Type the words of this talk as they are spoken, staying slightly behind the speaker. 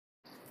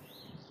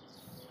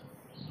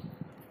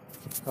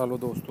Hello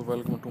दोस्तों,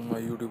 welcome to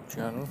my YouTube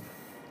channel.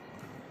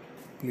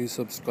 Please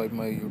subscribe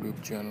my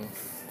YouTube channel.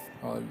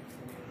 आज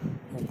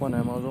open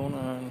Amazon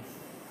and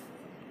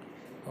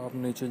आप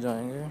नीचे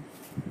जाएंगे,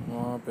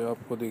 वहाँ पे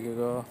आपको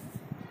दिखेगा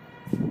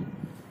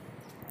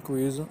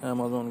क्विज़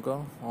अमेज़ोन का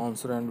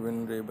आंसर एंड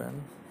विन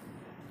Ray-Ban।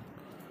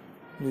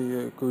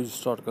 ये क्विज़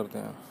स्टार्ट करते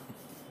हैं।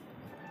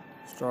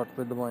 स्टार्ट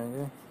पे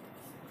दबाएंगे।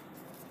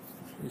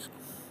 इस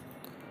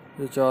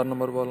ये 4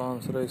 नंबर वाला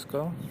आंसर है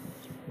इसका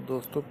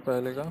दोस्तों।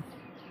 पहले का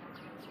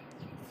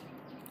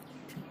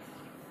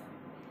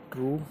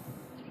ट्रू,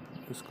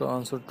 इसका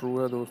आंसर ट्रू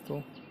है दोस्तों।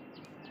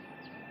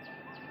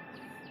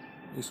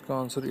 इसका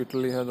आंसर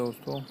इटली है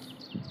दोस्तों।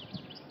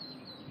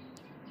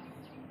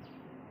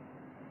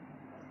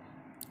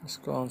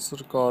 इसका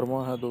आंसर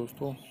कारमा है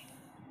दोस्तों,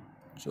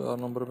 4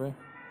 नंबर पे।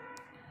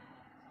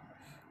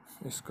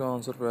 इसका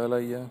आंसर पहला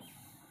ही है।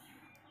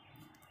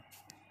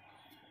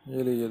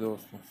 ये लीजिए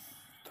दोस्तों,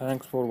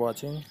 थैंक्स फॉर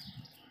वाचिंग।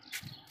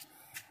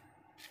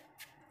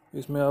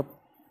 इसमें आप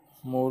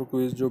मोर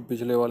क्विज़ जो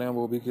पिछले वाले हैं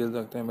वो भी खेल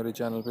सकते हैं, मेरे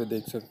चैनल पे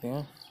देख सकते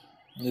हैं।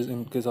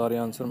 इनके सारे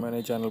आंसर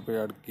मैंने चैनल पे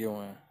ऐड किए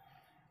हुए हैं।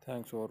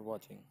 Thanks for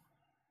watching.